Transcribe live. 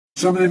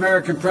Some of the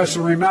American press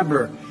will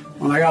remember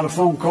when I got a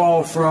phone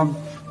call from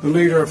the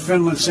leader of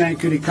Finland saying,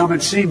 could he come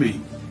and see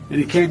me? And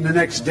he came the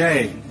next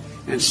day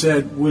and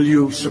said, will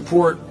you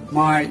support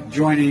my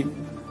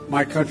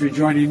country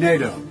joining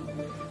NATO?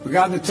 We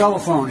got on the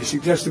telephone. He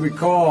suggested we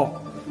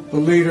call the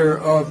leader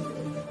of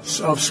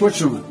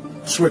Switzerland.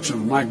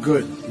 Switzerland, my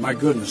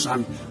goodness,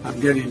 I'm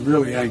getting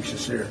really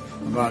anxious here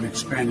about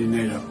expanding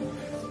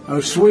NATO.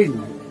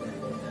 Sweden.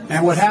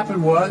 And what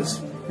happened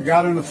was, we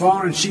got on the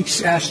phone and she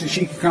asked if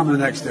she could come the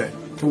next day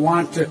to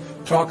want to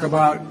talk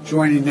about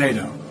joining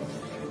NATO.